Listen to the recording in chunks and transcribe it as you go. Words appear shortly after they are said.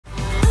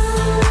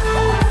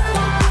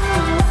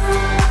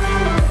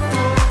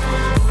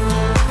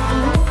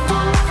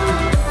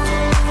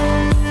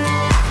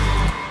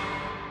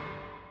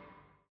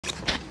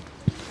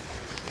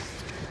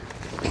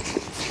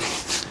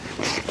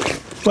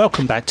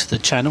welcome back to the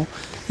channel.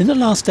 In the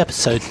last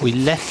episode we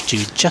left you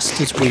just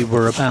as we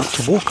were about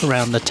to walk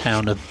around the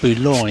town of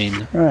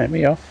Boulogne. Right,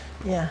 we are.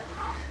 Yeah.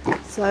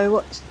 So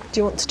what do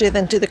you want to do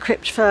then? Do the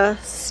crypt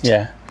first?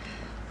 Yeah.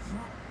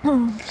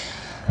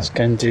 Let's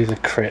go and do the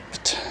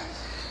crypt.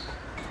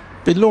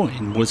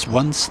 Boulogne was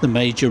once the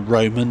major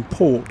Roman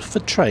port for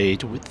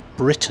trade with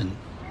Britain.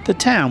 The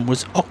town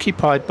was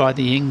occupied by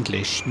the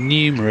English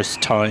numerous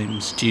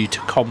times due to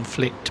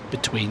conflict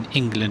between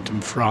England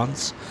and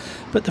France,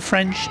 but the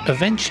French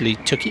eventually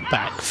took it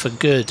back for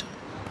good.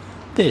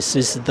 This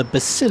is the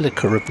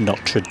Basilica of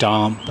Notre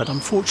Dame, but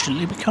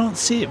unfortunately we can't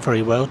see it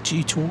very well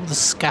due to all the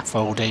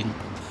scaffolding.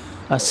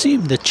 I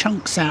assume the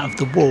chunks out of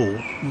the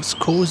wall was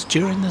caused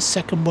during the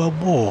Second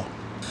World War.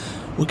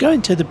 We'll go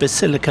into the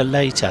Basilica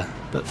later,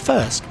 but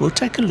first we'll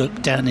take a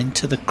look down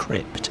into the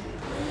crypt.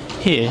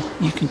 Here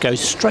you can go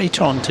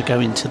straight on to go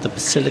into the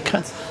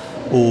Basilica,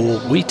 or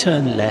we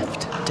turn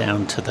left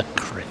down to the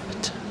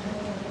crypt.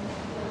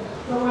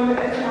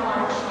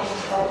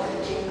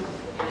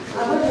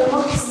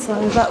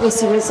 So that was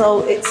the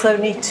result. It's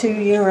only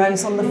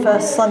 €2 on the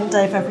first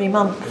Sunday of every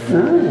month.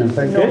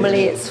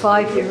 Normally it's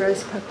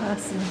 €5 per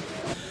person.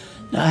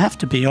 Now I have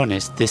to be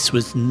honest, this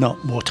was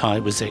not what I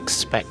was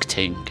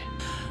expecting.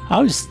 I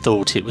always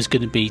thought it was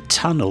going to be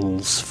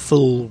tunnels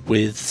full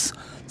with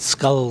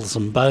skulls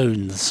and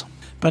bones,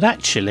 but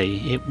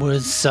actually it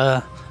was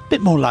a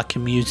bit more like a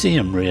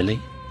museum really.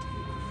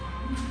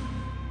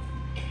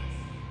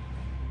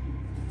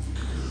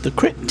 The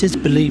crypt is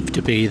believed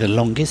to be the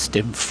longest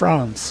in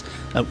France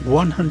at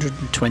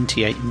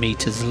 128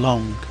 metres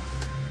long.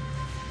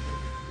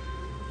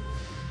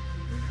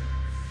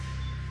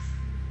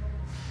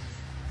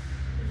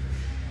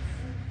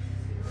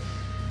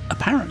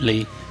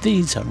 Apparently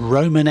these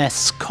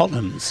Romanesque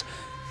columns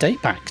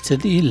date back to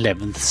the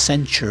 11th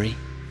century.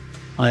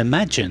 I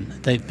imagine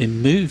they've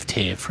been moved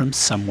here from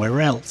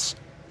somewhere else.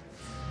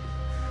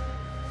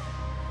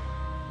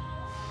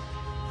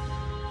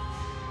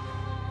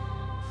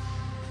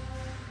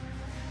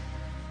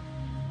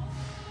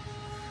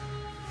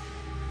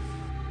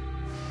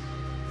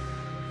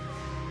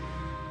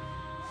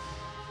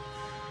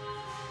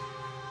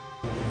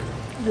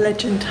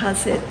 Legend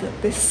has it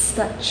that this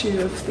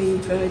statue of the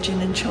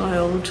Virgin and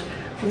Child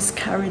was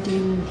carried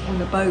in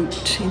on a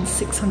boat in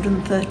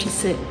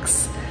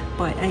 636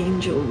 by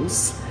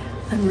angels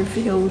and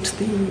revealed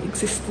the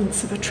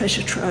existence of a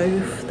treasure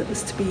trove that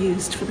was to be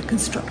used for the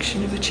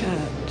construction of a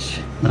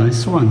church.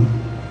 Nice one.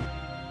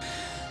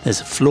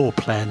 There's a floor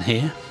plan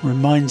here,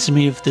 reminds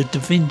me of the Da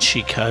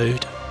Vinci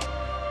Code.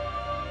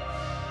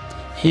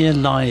 Here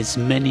lies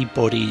many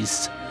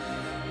bodies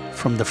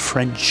from the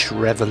French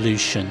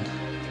Revolution.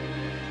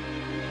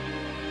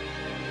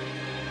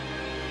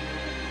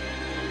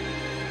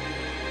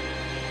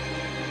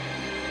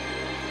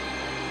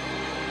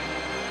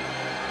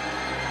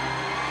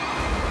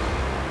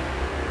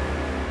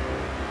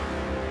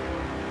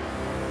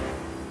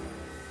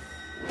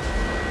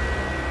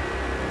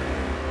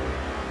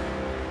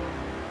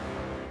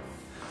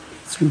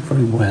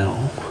 Very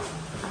well,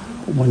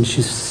 but once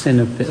you've seen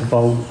a bit of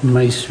old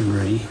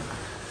masonry,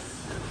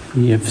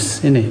 you've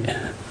seen it.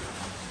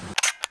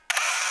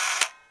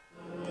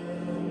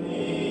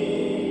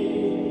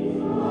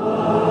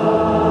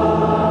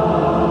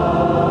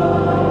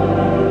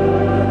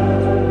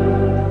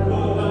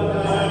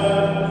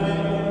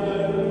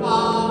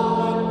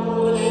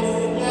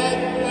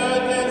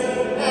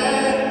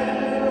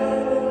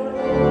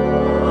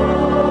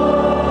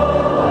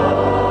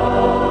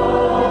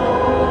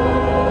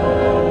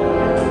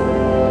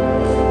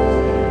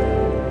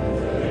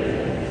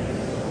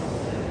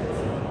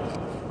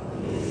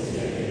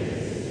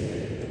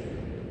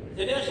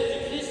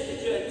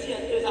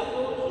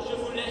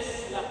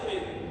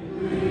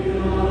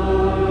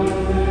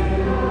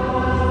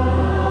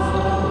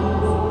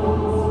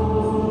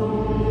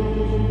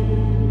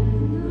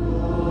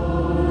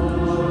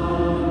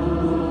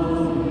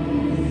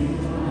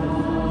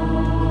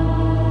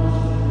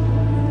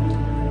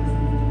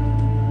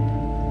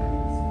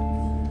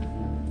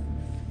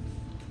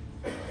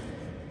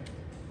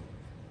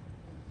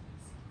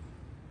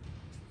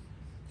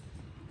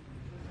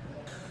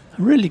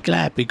 I'm really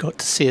glad we got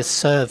to see a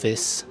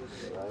service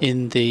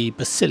in the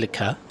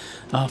Basilica.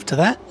 After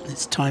that,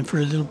 it's time for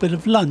a little bit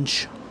of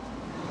lunch.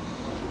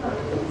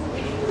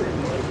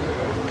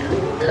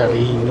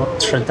 Paris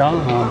Notre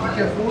Dame.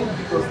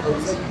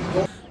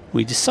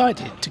 We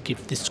decided to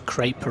give this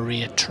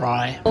creperie a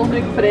try.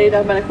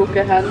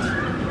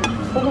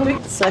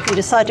 So have you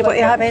decided what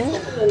you're having?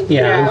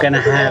 Yeah, I'm going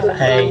to have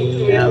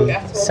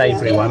a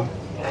savoury one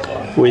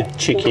with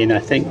chicken, I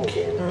think.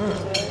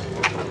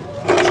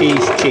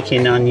 Cheese,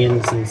 chicken,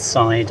 onions and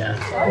cider.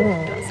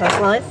 That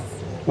sounds nice.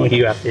 What are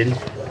you having?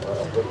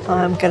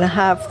 I'm going to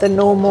have the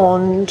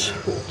Normande,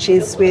 which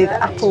is with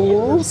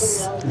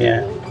apples,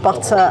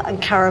 butter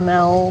and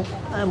caramel,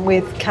 and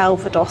with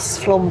Calvados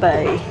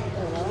flambé.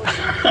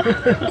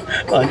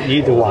 Aren't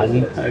you the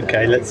one?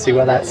 Okay, let's see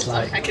what that's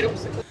like.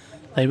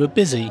 They were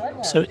busy,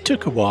 so it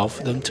took a while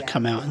for them to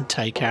come out and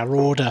take our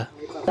order.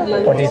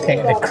 What do you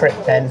think of the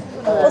crypt then?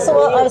 Wasn't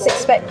what I was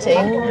expecting.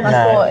 I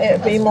thought it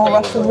would be more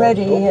rough and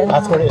ready. And I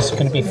thought it was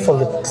going to be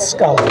full of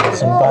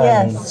skulls and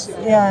bones. yes,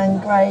 yeah,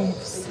 and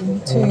graves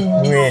and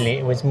tombs. Really,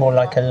 it was more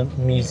like a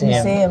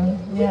museum.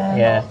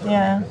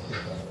 Yeah.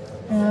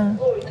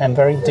 And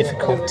very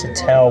difficult to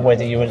tell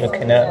whether you were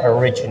looking at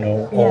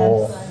original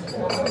or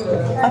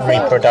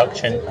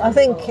reproduction. I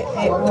think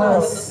it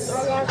was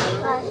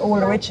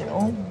all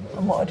original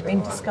and what had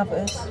been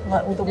discovered,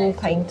 like all the wall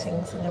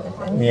paintings and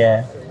everything.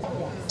 Yeah.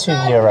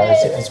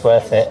 €2, it was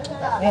worth it.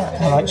 Yeah.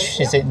 How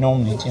much is it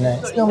normally, do you know?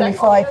 It's normally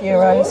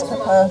 €5 per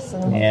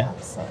person. Yeah.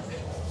 So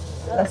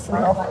less than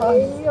half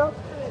price.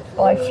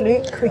 By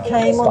fluke, we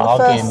came on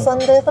Bargain. the first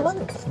Sunday of the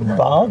month.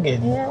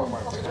 Bargain. Yeah.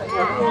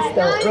 Please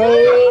don't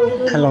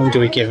rain. How long do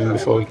we give him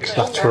before we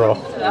clutter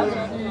off?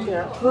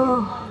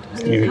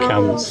 Here he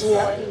comes.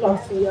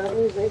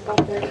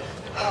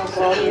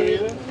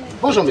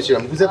 Bonjour messieurs,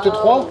 vous êtes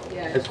trois?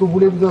 Est-ce que vous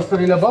voulez vous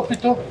installer là-bas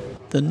plutôt?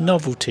 The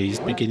novelty's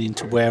beginning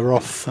to wear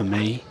off for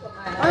me.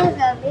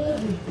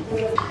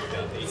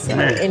 So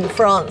in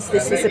France,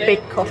 this is a big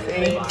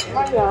coffee.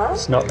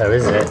 It's not though,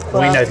 is it?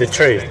 We know the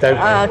truth, don't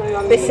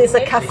we? This is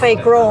a Café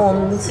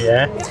Grande.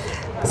 Yeah.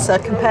 So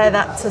compare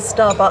that to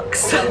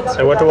Starbucks.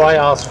 So what do I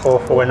ask for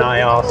when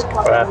I ask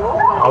for?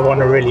 I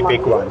want a really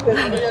big one.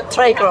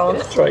 Très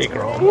Grande. Très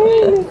grand.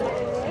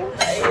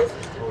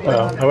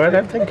 Well, I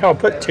don't think I'll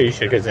put 2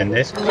 sugars in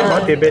this because it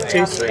might be a bit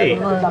too sweet.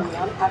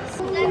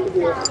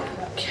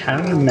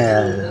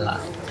 Caramel.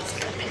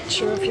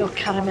 Picture of your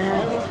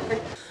caramel.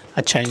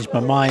 I changed my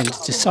mind,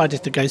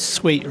 decided to go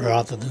sweet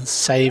rather than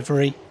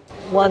savoury.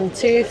 1,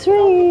 2,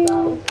 3.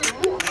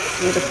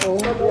 Beautiful.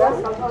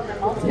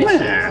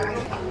 Yeah.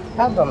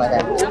 Pardon,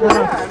 madame.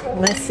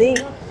 Merci.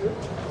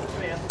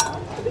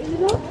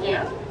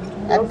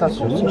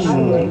 Attention.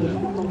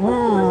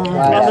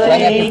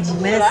 Lovely.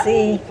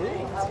 Merci.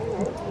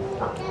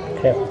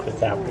 Careful because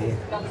that'll be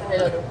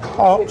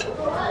hot.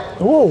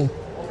 Ooh,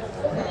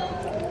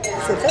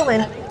 Is it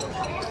filming?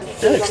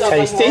 that looks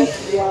tasty.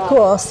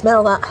 Oh,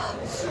 smell that.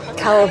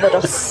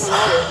 Calvados.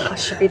 I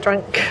should be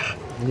drunk.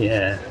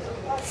 Yeah.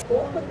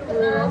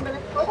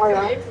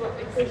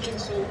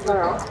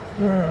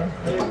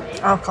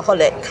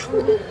 Alcoholic.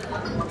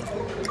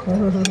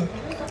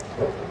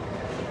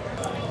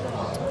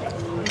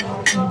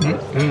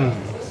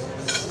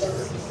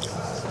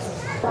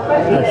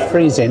 It's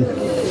freezing.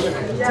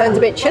 Turned a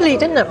bit chilly,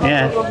 didn't it?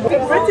 Yeah.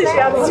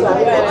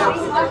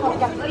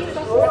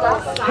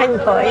 Hen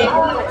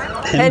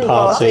pie. Hen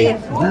party.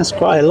 That's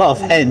quite a lot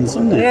of hens,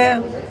 isn't it?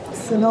 Yeah.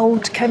 It's an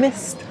old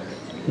chemist.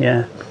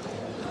 Yeah.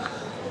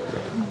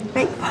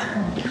 Babe.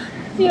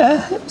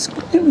 Yeah,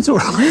 it was all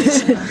right.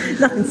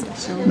 Nothing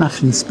special.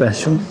 Nothing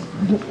special,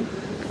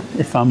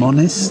 if I'm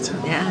honest.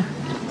 Yeah.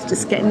 It's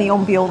just getting the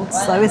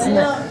ambience though, isn't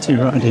it? Too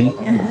righty.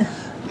 Yeah.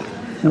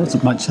 There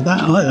wasn't much of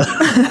that either.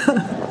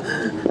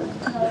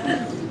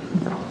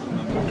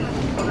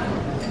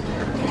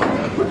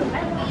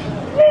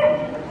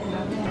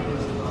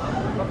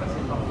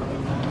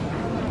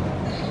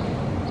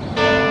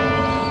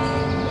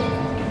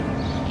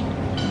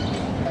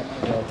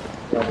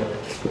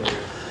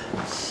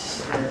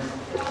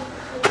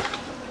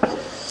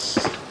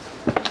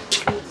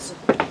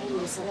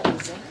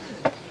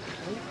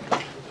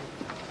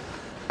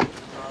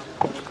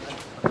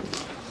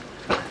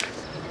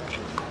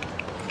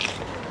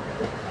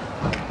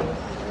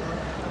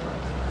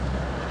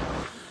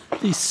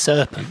 These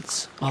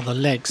serpents are the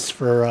legs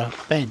for a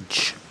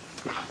bench.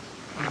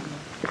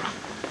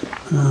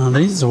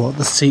 These are what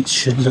the seats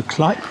should look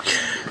like.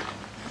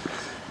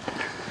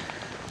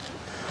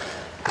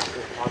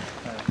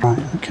 Right,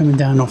 I'm coming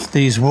down off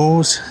these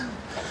walls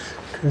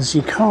because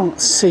you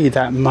can't see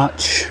that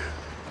much.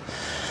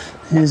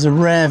 Here's a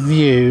rare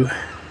view.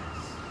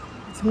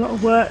 There's a lot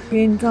of work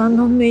being done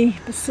on the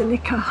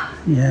basilica.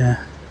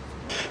 Yeah.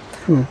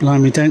 Oh,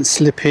 blimey, don't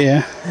slip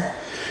here.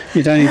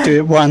 You'd only do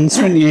it once,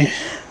 wouldn't you?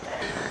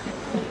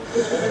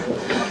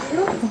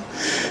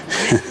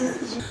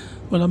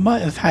 Well, I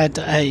might have had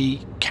a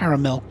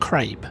caramel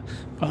crepe,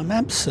 but I'm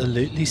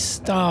absolutely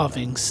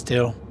starving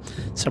still.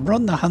 So we're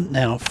on the hunt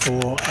now for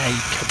a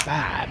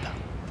kebab.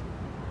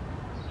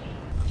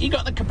 You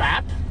got the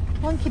kebab?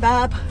 One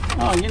kebab.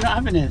 Oh, you're not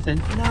having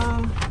anything?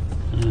 No.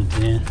 Oh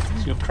dear.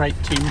 Is your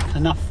crepe too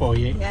enough for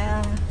you?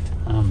 Yeah.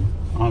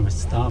 I was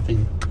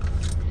starving.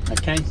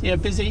 Okay, yeah,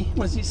 busy,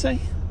 what did you say?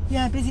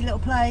 Yeah, busy little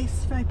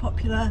place, very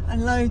popular,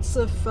 and loads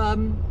of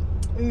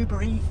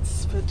Uber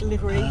Eats for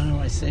delivery. Oh,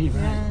 I see,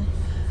 right. Yeah.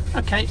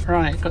 Okay,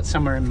 right, got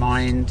somewhere in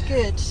mind.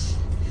 Good.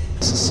 It's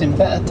seen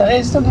better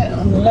days, doesn't it,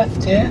 on the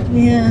left here?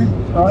 Yeah.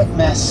 Right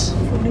mess.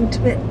 Falling to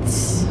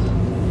bits.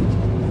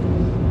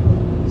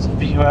 There's a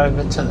view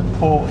over to the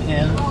port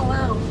here. Oh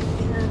wow.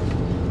 Yeah.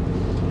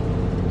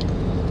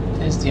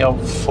 There's the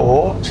old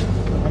fort,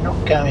 but we're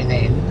not going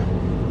in.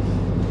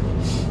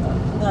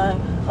 No.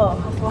 Oh,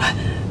 I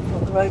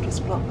thought the road was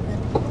blocked then.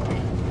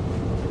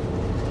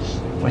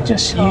 We're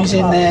just Car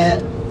using park.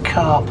 their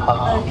car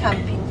park. No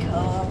camping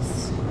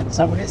cars. Is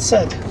that what it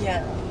said?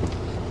 Yeah.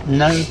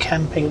 No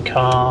camping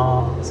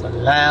cars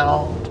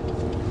allowed.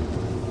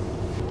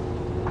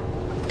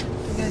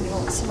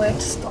 want somewhere to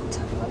stop to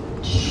have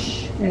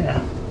lunch.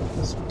 Yeah,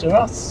 this will do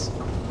us.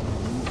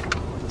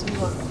 Do you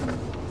want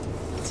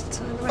to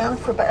turn around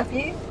for a better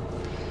view?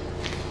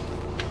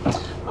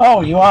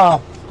 Oh, you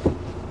are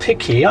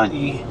picky, aren't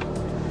you?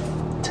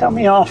 Tell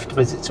me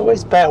afterwards. It's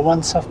always better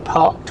once I've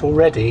parked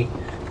already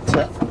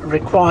to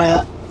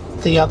require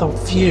the other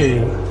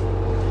view.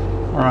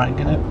 Alright, I'm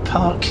going to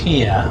park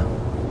here.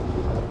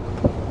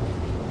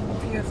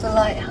 View of the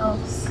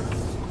lighthouse.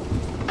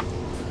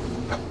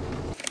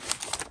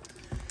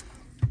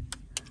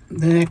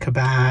 Their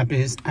kebab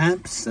is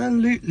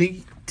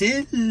absolutely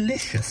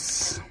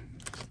delicious.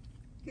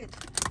 Good.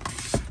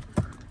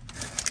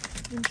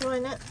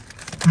 Enjoying it?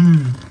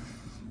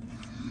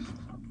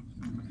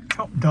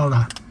 Top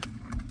dollar.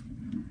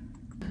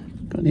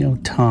 Got the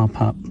old tarp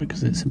up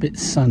because it's a bit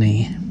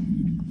sunny.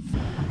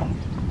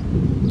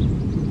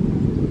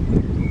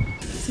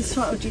 Is this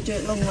right, or do you do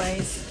it long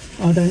ways?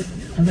 I don't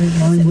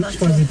mind which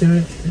way we do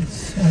it.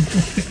 I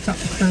just picked up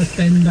the first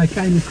end I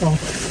came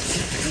across.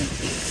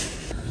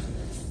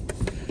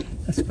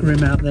 That's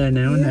grim out there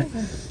now, isn't it?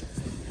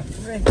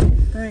 Very,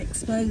 very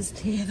exposed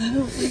here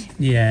though, aren't we?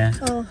 Yeah.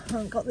 Oh, I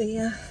haven't got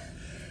the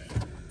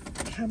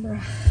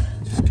camera.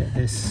 Just get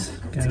this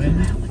going.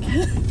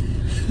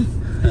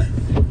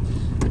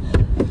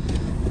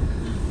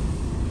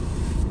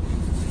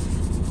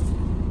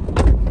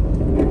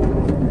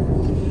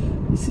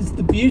 This is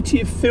the beauty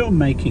of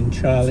filmmaking,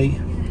 Charlie.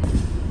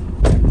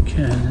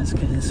 Okay, let's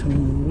get this all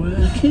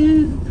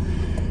working.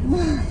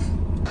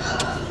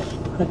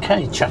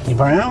 Okay, Chucky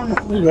Brown,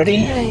 we ready?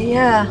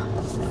 Yeah.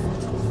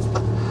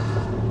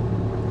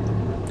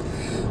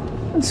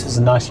 This is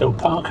a nice little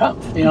park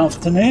up for the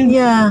afternoon.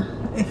 Yeah,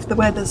 if the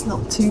weather's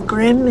not too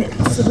grim,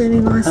 it's a really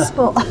nice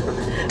spot.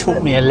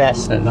 Taught me a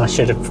lesson. I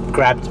should have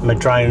grabbed my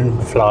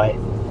drone flight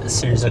as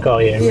soon as I got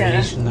here. Yeah,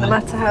 really, shouldn't I? no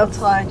matter how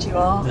tired you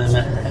are, No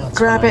matter how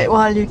grab tired. it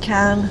while you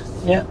can.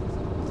 Yeah.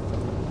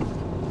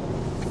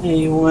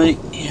 Anyway,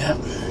 yeah.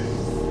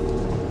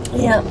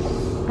 Yeah.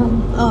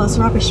 Oh, there's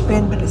a rubbish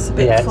bin, but it's a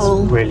bit Yeah,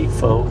 full. it's really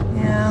full.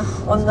 Yeah,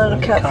 on the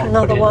lookout for Can't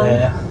another put it one.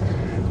 there.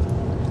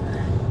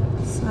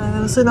 So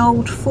there was an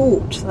old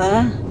fort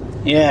there.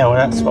 Yeah, well,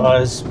 that's what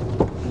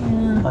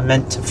Yeah. I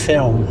meant to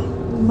film.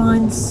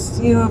 Reminds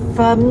you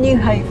of New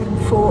Haven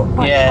Fort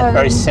back Yeah, home.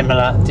 very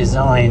similar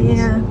designs.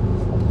 Yeah,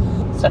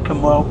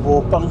 Second World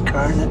War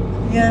bunker, isn't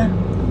it? yeah.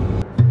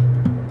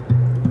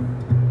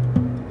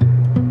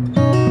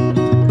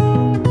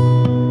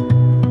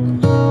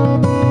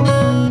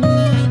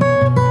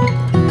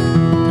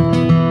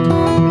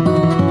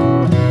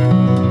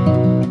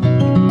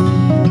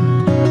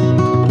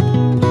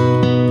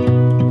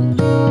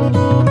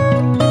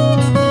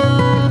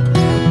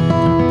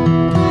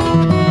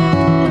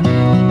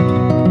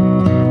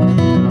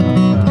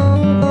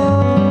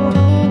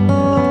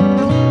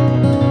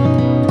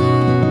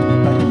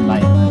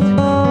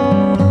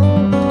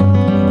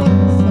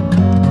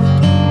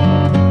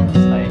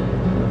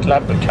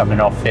 Glad we're coming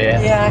off here.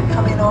 Yeah,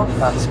 coming off.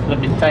 That's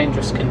blooming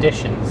dangerous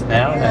conditions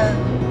now, isn't Yeah,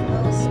 it?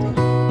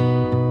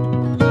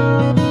 nasty.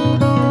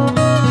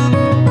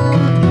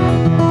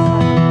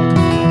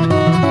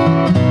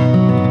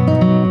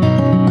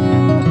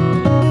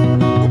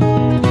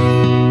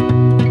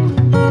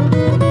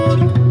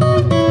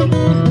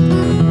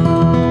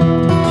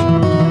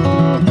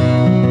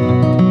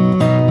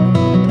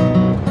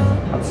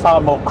 I'm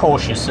far more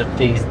cautious of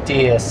these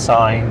deer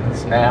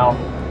signs now.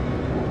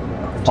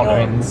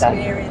 Following that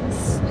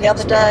experience the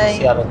other experience day.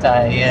 the other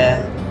day,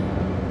 yeah.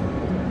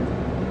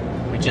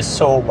 We just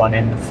saw one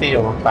in the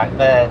field back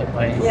there, didn't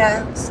we?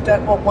 Yeah, just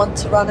don't want one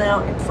to run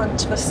out in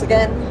front of us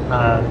again.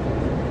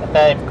 But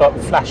they've got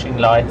flashing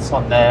lights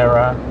on their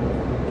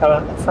go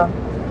out the front.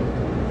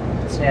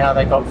 See how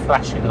they got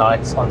flashing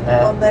lights on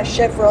their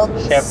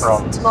chevrons.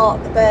 Chevrons. To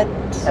mark the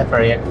bend. They're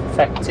very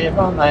effective,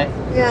 aren't they?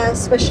 Yeah,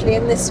 especially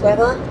in this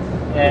weather.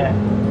 Yeah.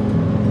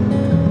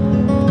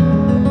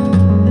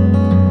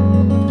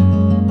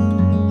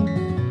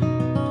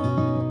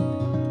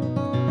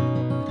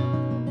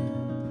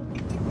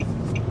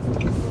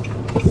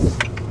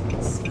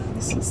 So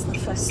this is the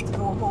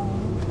festival hall.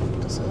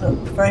 Doesn't look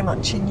very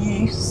much in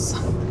use.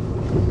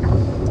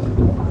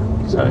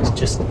 So it's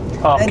just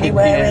parking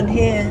Anywhere here. in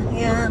here,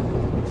 yeah.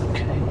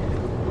 Okay.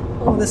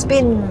 Oh, there's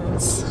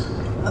bins.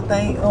 Are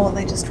they? Or are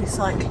they just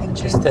recycling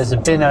bins? There's a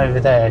bin over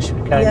there.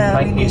 Should we go Yeah, and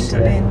we make need use a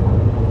of it? bin.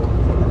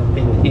 And a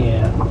bin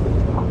here.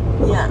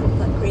 Yeah,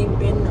 that green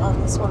bin. Oh,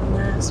 there's one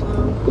there as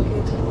well. Good.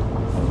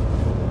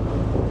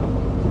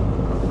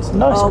 It's a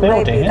nice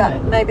building, isn't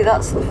it? Maybe that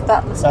must be the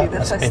That must be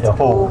the festival.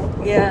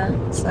 hall. Yeah,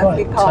 so if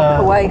we Quite,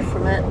 park away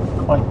from it.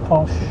 Quite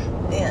posh.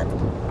 Yeah.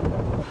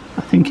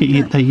 I think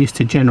they used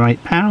to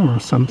generate power or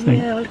something.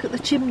 Yeah, look at the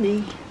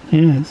chimney.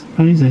 Yeah, it's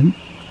amazing.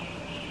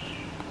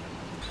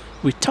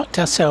 We tucked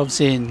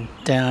ourselves in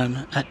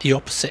down at the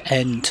opposite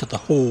end to the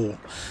hall,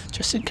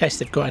 just in case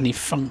they've got any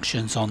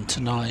functions on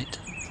tonight.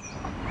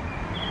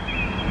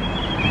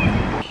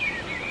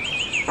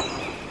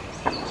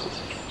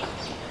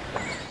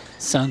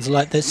 Sounds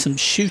like there's some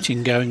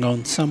shooting going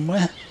on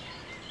somewhere.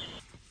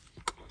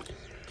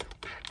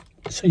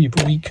 So you've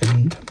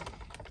weakened.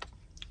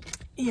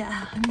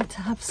 Yeah, I need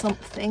to have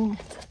something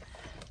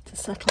to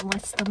settle my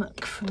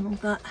stomach from all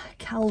that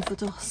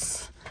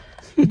Calvados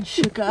and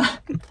sugar.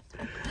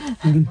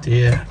 Oh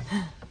dear.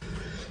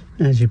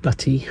 There's your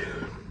butty.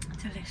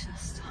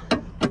 Delicious.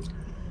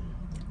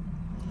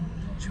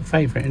 It's your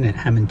favourite, isn't it?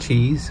 Ham and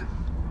cheese.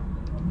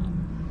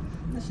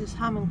 This is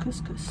ham and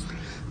couscous.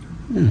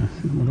 Yeah,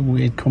 what a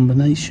weird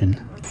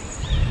combination.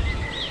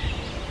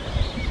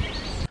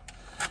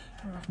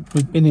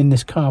 We've been in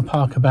this car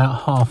park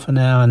about half an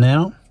hour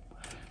now,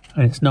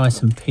 and it's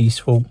nice and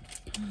peaceful.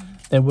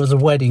 There was a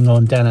wedding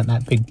on down at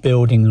that big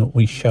building that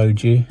we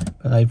showed you,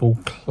 but they've all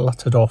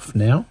cluttered off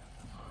now.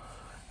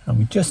 And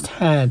we just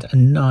had a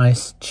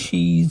nice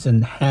cheese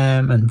and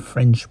ham and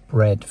French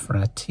bread for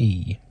our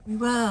tea. We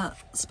were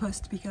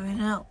supposed to be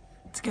going out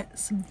to get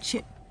some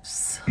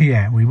chips.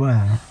 Yeah, we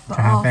were. But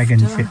to have egg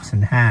and chips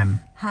and ham.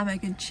 Ham,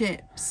 egg and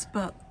chips,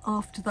 but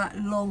after that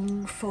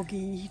long,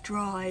 foggy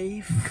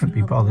drive... We couldn't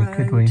be bothered,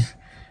 could we?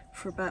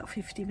 For about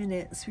 50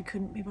 minutes, we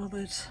couldn't be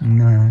bothered.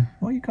 No.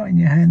 What you got in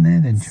your hand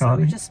there then,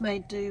 Charlie? So we just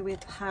made do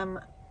with ham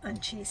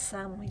and cheese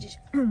sandwiches.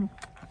 And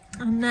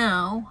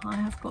now I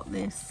have got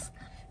this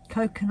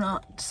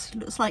coconut,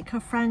 looks like a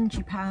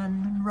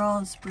frangipane and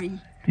raspberry.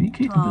 Can you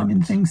keep tart. the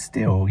blooming thing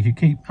still?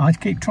 I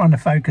keep trying to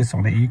focus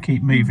on it. You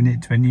keep moving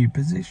it to a new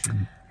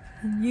position.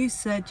 And you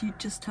said you'd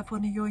just have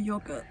one of your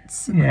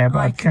yogurts. Yeah, but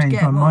I've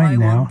changed my mind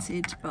now.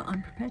 But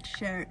I'm prepared to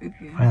share it with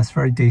you. Well, that's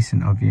very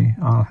decent of you.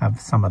 I'll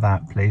have some of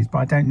that, please. But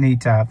I don't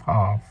need to have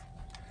half.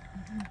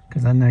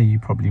 Because I know you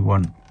probably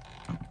want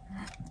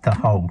the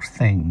whole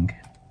thing.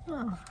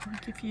 Oh, I'll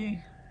give you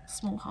a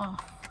small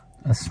half.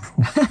 A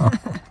small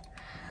half.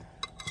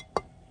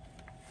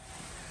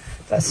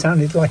 That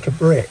sounded like a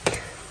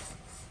brick.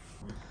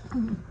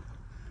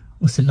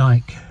 What's it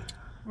like?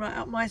 Right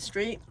up my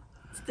street.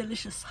 It's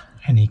delicious.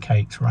 Any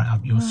cakes right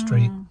up your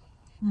street?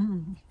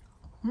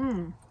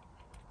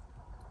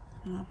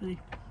 Lovely.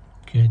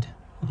 Good.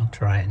 I'll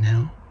try it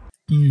now.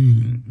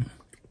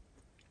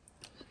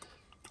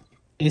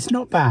 It's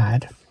not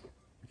bad.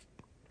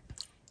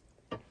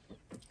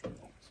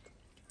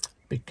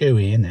 Bit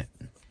gooey, isn't it?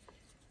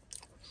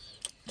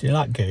 Do you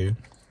like goo?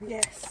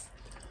 Yes.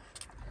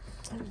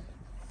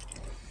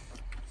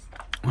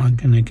 I'm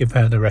going to give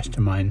her the rest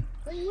of mine.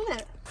 Oh, you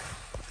want it?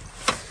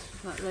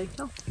 That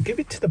later. Give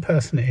it to the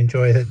person that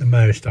enjoys it the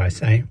most, I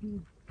say. Do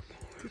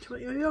you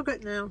want your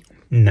yoghurt now?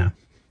 No.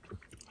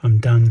 I'm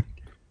done.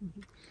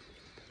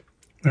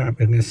 Right,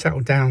 we're going to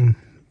settle down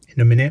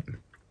in a minute.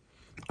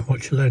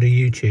 Watch a load of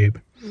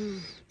YouTube.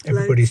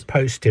 Everybody's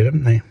posted,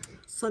 haven't they?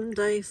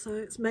 Sunday, so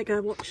it's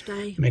mega watch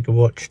day. Mega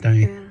watch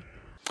day. Yeah.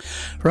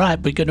 Right,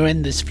 we're going to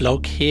end this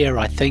vlog here,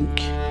 I think.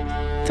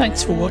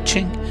 Thanks for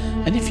watching.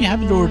 And if you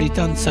haven't already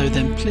done so,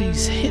 then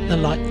please hit the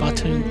like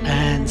button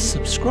and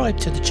subscribe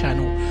to the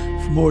channel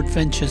for more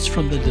adventures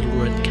from the Little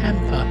Red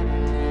Camper.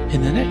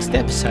 In the next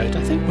episode,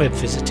 I think we're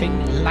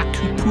visiting La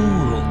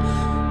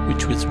Coupole,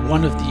 which was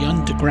one of the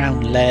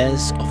underground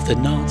layers of the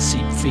Nazi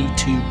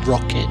V2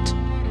 rocket.